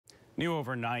New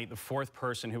overnight, the fourth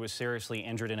person who was seriously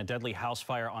injured in a deadly house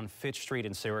fire on Fitch Street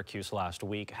in Syracuse last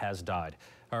week has died.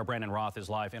 Our Brandon Roth is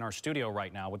live in our studio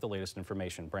right now with the latest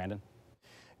information. Brandon?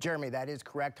 Jeremy, that is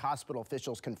correct. Hospital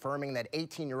officials confirming that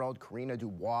 18-year-old Karina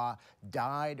Dubois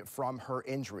died from her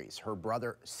injuries. Her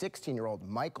brother, 16-year-old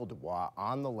Michael Dubois,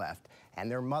 on the left,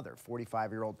 and their mother,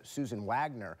 45-year-old Susan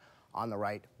Wagner, on the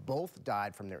right, both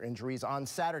died from their injuries on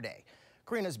Saturday.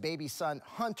 Karina's baby son,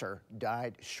 Hunter,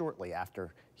 died shortly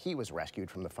after he was rescued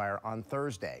from the fire on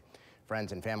Thursday.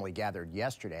 Friends and family gathered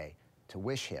yesterday to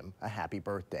wish him a happy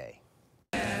birthday.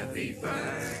 Happy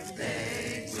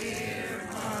birthday, dear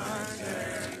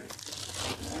Hunter.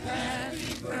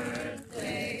 Happy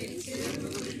birthday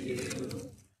to you.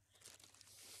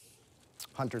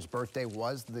 Hunter's birthday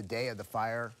was the day of the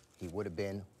fire. He would have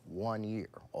been 1 year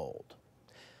old.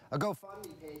 A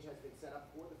GoFundMe page has been set up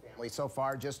for the family. So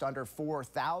far, just under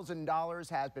 $4,000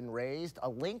 has been raised. A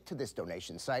link to this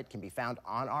donation site can be found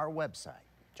on our website.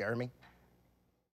 Jeremy?